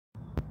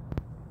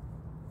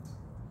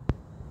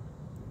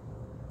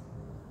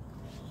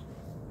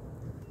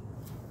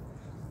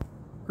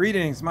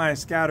Greetings, my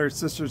scattered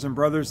sisters and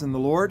brothers in the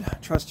Lord. I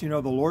trust you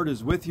know the Lord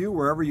is with you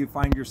wherever you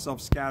find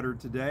yourself scattered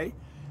today,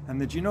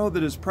 and that you know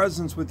that His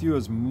presence with you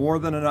is more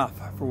than enough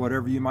for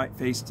whatever you might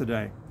face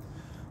today.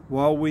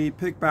 Well, we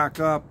pick back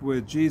up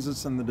with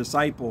Jesus and the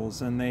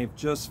disciples, and they've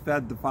just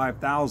fed the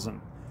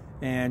 5,000.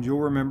 And you'll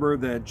remember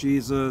that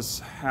Jesus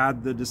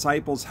had the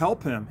disciples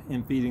help Him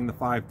in feeding the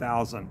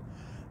 5,000.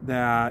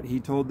 That He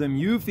told them,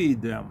 "You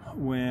feed them,"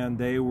 when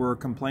they were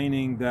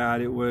complaining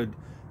that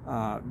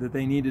that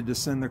they needed to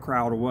send the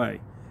crowd away.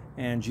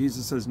 And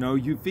Jesus says, "No,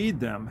 you feed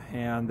them."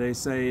 And they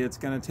say, "It's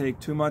going to take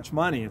too much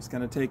money. It's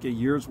going to take a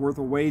year's worth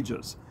of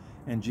wages."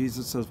 And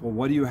Jesus says, "Well,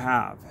 what do you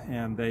have?"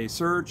 And they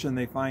search and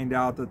they find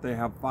out that they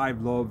have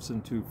 5 loaves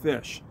and 2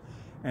 fish.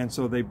 And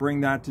so they bring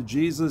that to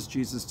Jesus.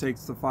 Jesus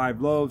takes the 5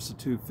 loaves, the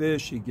 2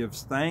 fish, He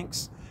gives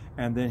thanks,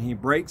 and then He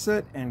breaks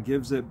it and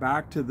gives it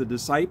back to the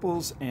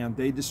disciples, and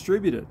they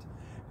distribute it.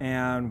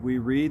 And we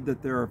read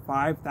that there are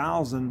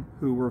 5,000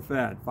 who were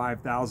fed,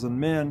 5,000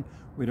 men.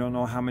 We don't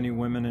know how many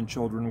women and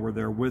children were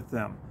there with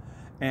them.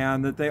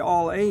 And that they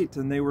all ate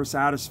and they were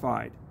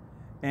satisfied.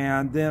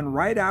 And then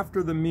right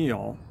after the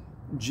meal,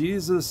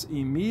 Jesus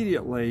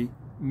immediately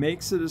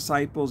makes the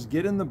disciples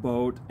get in the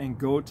boat and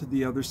go to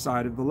the other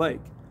side of the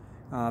lake.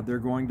 They're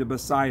going to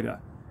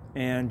Bethsaida.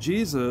 And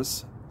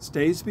Jesus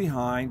stays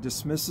behind,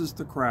 dismisses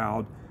the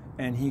crowd,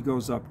 and He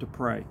goes up to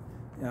pray.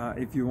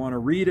 If you want to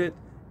read it,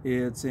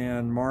 it's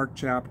in Mark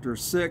chapter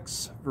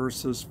 6,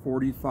 verses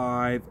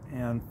 45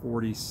 and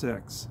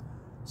 46.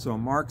 So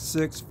Mark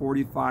 6,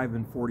 45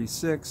 and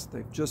 46,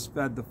 they've just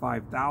fed the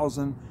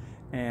 5,000.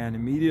 And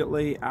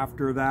immediately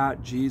after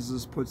that,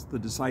 Jesus puts the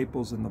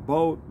disciples in the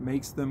boat,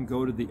 makes them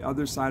go to the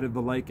other side of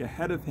the lake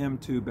ahead of Him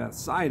to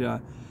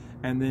Bethsaida.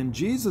 And then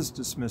Jesus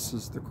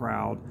dismisses the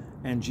crowd,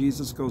 and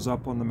Jesus goes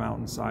up on the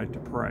mountainside to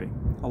pray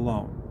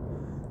alone.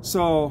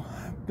 So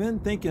I've been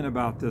thinking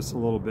about this a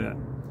little bit.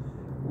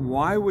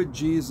 Why would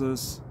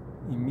Jesus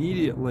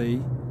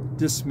immediately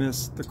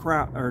dismiss the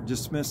crowd, or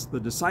dismiss the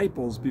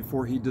disciples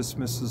before He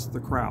dismisses the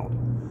crowd?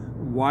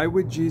 Why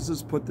would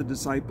Jesus put the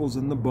disciples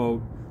in the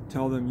boat,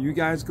 tell them, "You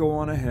guys go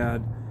on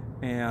ahead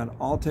and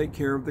I'll take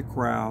care of the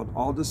crowd,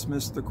 I'll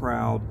dismiss the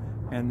crowd,"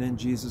 and then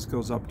Jesus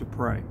goes up to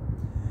pray?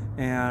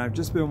 And I've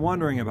just been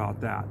wondering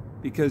about that,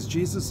 because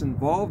Jesus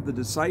involved the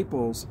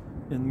disciples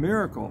in the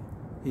miracle.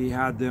 He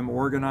had them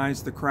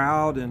organize the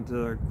crowd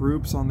into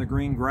groups on the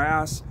green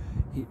grass,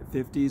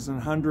 50s and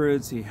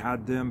 100s. He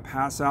had them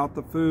pass out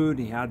the food.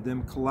 He had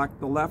them collect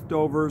the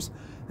leftovers.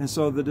 And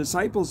so the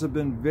disciples have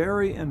been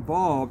very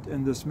involved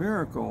in this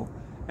miracle.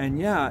 And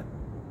yet,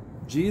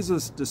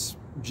 Jesus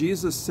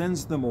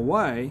sends them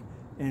away,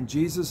 and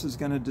Jesus is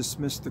going to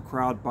dismiss the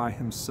crowd by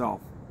Himself.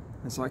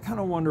 And so I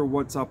kind of wonder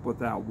what's up with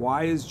that.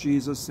 Why is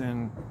Jesus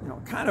in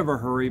kind of a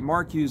hurry?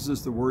 Mark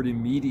uses the word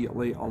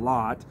immediately a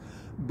lot,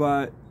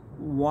 but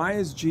why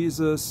is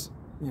Jesus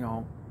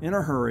in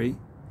a hurry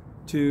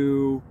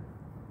to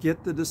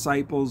get the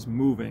disciples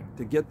moving,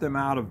 to get them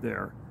out of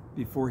there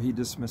before He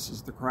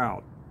dismisses the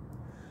crowd?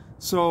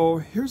 So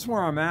here's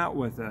where I'm at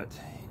with it.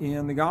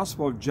 In the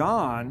Gospel of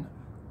John,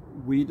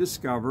 we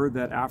discover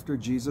that after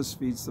Jesus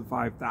feeds the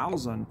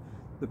 5,000,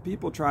 the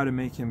people try to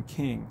make Him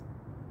king.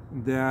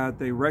 That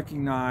they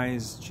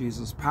recognize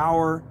Jesus'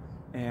 power,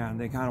 and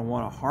they kind of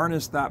want to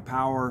harness that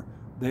power.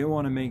 They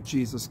want to make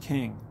Jesus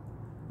king.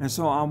 And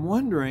so I'm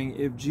wondering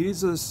if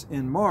Jesus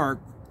in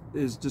Mark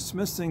is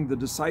dismissing the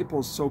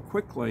disciples so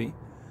quickly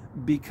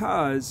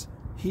because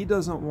He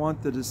doesn't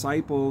want the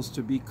disciples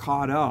to be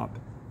caught up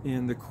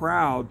in the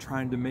crowd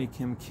trying to make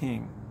Him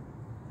king.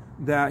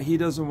 That He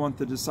doesn't want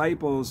the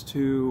disciples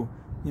to,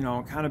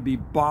 kind of be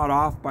bought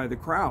off by the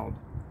crowd.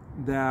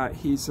 That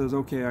He says,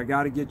 "Okay, I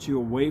got to get you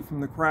away from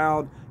the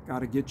crowd, got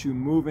to get you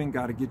moving,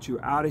 got to get you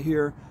out of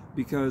here,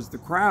 because the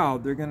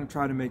crowd, they're going to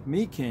try to make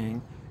me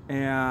king,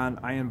 and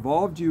I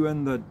involved you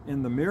in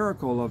the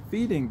miracle of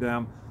feeding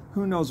them.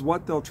 Who knows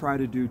what they'll try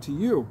to do to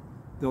you?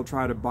 They'll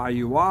try to buy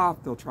you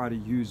off, they'll try to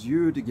use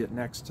you to get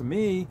next to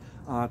me,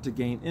 to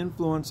gain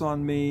influence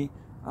on me.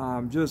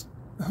 Just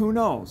who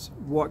knows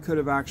what could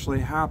have actually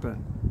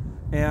happened."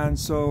 And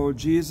so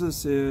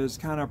Jesus is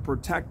kind of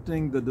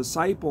protecting the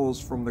disciples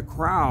from the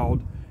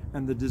crowd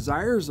and the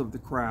desires of the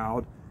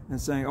crowd, and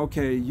saying,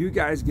 "Okay, you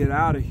guys get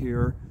out of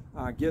here,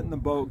 get in the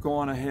boat, go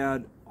on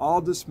ahead,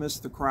 I'll dismiss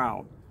the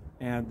crowd."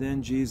 And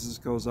then Jesus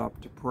goes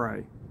up to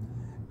pray.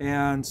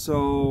 And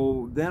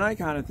so then I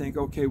kind of think,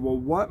 okay, well,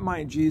 what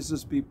might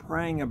Jesus be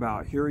praying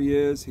about? Here He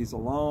is, He's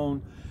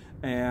alone,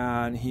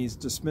 and He's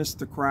dismissed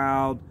the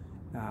crowd.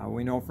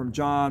 We know from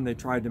John they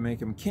tried to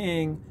make Him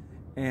king.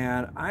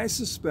 And I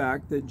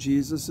suspect that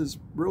Jesus is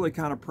really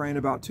kind of praying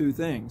about 2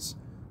 things.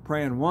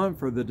 Praying, one,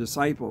 for the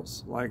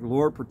disciples, like,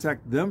 "Lord,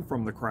 protect them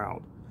from the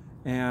crowd.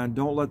 And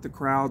don't let the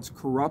crowds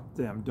corrupt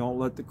them. Don't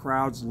let the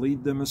crowds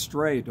lead them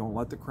astray. Don't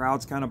let the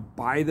crowds kind of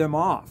buy them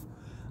off."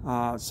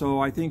 So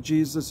I think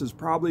Jesus is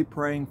probably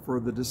praying for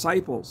the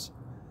disciples.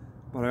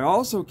 But I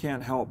also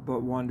can't help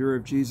but wonder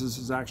if Jesus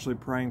is actually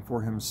praying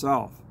for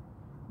Himself.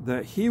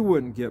 That He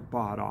wouldn't get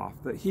bought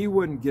off, that He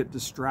wouldn't get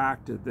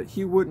distracted, that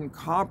He wouldn't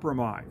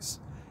compromise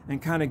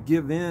and kind of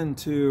give in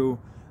to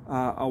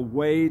a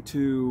way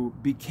to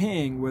be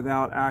king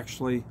without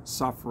actually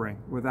suffering,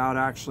 without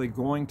actually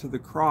going to the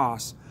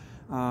cross,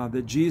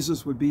 that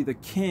Jesus would be the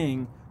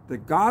king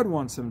that God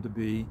wants him to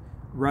be,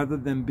 rather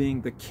than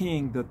being the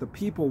king that the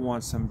people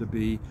wants him to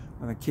be,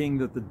 and the king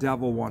that the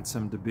devil wants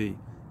him to be,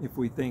 if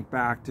we think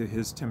back to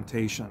his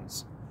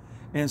temptations.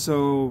 And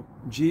so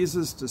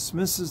Jesus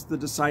dismisses the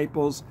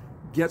disciples,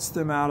 gets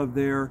them out of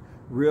there,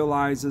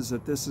 realizes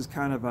that this is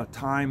kind of a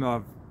time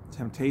of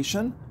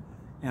temptation.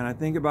 And I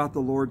think about the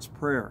Lord's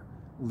Prayer: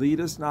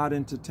 lead us not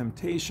into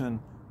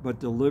temptation, but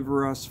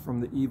deliver us from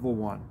the evil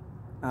one.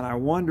 And I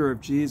wonder if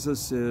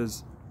Jesus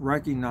is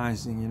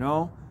recognizing,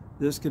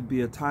 this could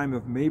be a time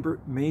of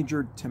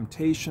major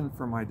temptation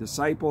for my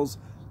disciples.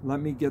 Let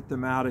me get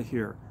them out of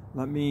here.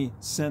 Let me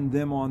send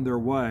them on their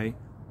way.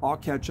 I'll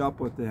catch up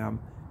with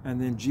them.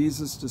 And then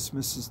Jesus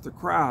dismisses the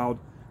crowd,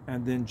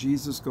 and then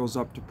Jesus goes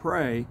up to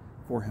pray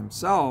for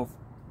himself,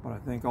 but I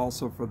think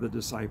also for the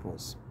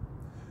disciples.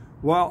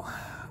 Well,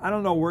 I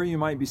don't know where you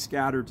might be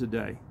scattered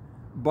today,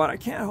 but I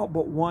can't help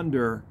but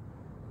wonder,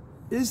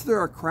 is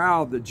there a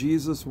crowd that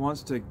Jesus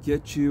wants to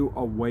get you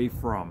away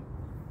from?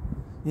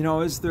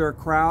 Is there a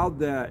crowd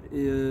that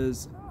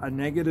is a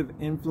negative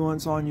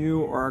influence on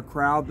you, or a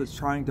crowd that's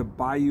trying to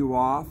buy you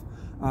off,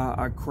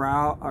 a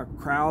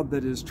crowd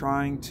that is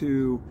trying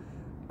to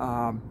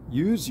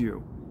use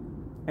you?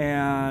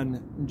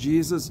 And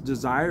Jesus'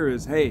 desire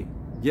is, hey,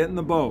 get in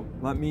the boat.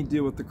 Let me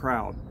deal with the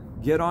crowd.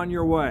 Get on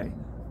your way.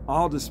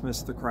 I'll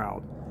dismiss the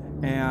crowd.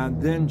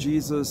 And then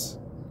Jesus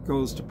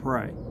goes to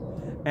pray.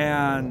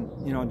 And,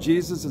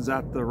 Jesus is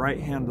at the right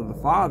hand of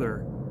the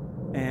Father,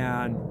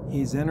 and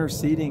he's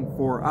interceding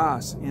for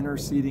us,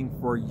 interceding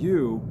for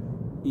you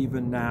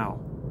even now.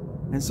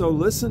 And so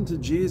listen to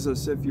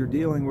Jesus if you're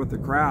dealing with a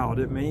crowd.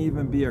 It may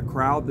even be a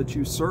crowd that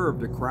you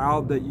served, a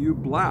crowd that you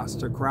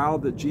blessed, a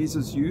crowd that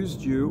Jesus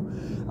used you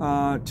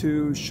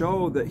to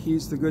show that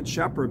he's the good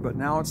shepherd, but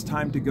now it's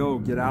time to go.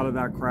 Get out of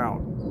that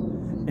crowd.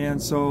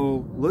 And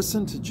so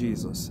listen to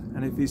Jesus.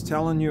 And if he's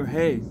telling you,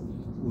 hey,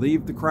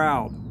 leave the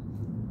crowd,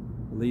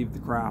 leave the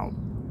crowd.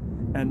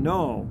 And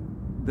know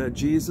that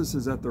Jesus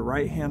is at the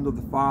right hand of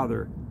the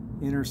Father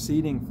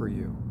interceding for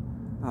you,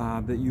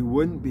 that you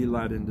wouldn't be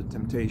led into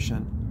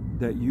temptation,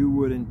 that you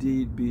would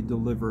indeed be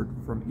delivered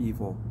from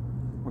evil.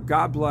 Well,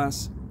 God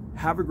bless.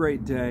 Have a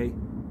great day,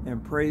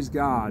 and praise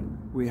God,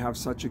 we have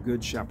such a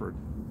good shepherd.